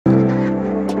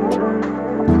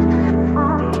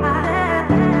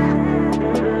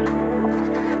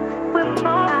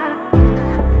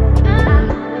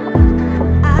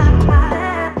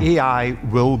AI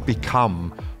will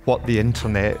become what the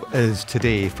internet is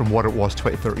today from what it was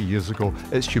 20, 30 years ago.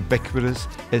 It's ubiquitous,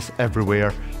 it's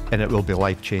everywhere, and it will be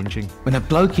life-changing. When a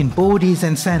bloke in boardies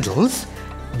and sandals,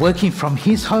 working from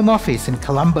his home office in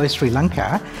Colombo, Sri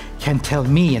Lanka, can tell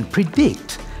me and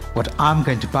predict what I'm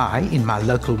going to buy in my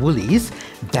local Woolies,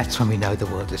 that's when we know the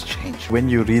world has changed. When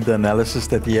you read the analysis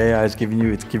that the AI is giving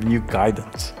you, it's giving you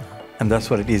guidance. And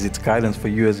that's what it is. It's guidance for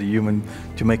you as a human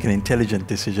to make an intelligent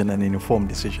decision and an informed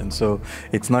decision. So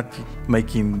it's not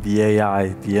making the AI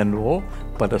the end all,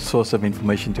 but a source of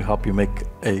information to help you make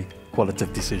a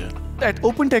qualitative decision. At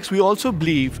OpenText, we also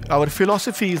believe our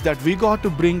philosophy is that we got to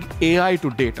bring AI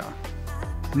to data,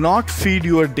 not feed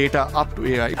your data up to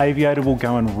AI. Aviator will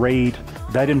go and read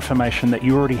that information that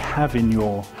you already have in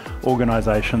your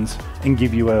organizations and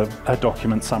give you a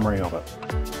document summary of it.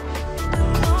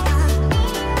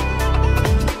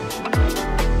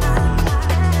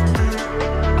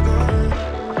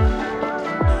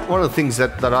 One of the things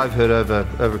that I've heard over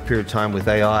a period of time with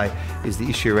AI is the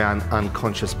issue around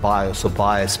unconscious bias or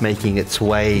bias making its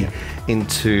way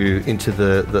into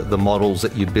the models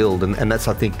that you build. And that's,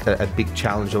 I think, a big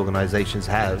challenge organizations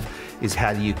have, is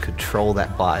how do you control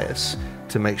that bias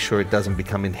to make sure it doesn't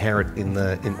become inherent in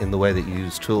the way that you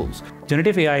use tools.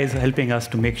 Generative AI is helping us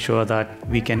to make sure that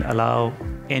we can allow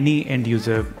any end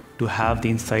user to have the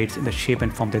insights in the shape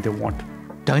and form that they want.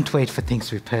 Don't wait for things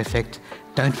to be perfect.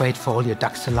 Don't wait for all your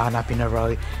ducks to line up in a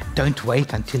row. Don't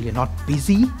wait until you're not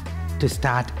busy to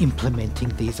start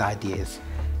implementing these ideas.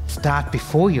 Start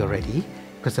before you're ready,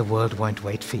 because the world won't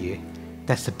wait for you.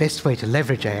 That's the best way to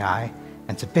leverage AI, and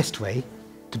it's the best way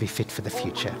to be fit for the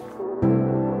future.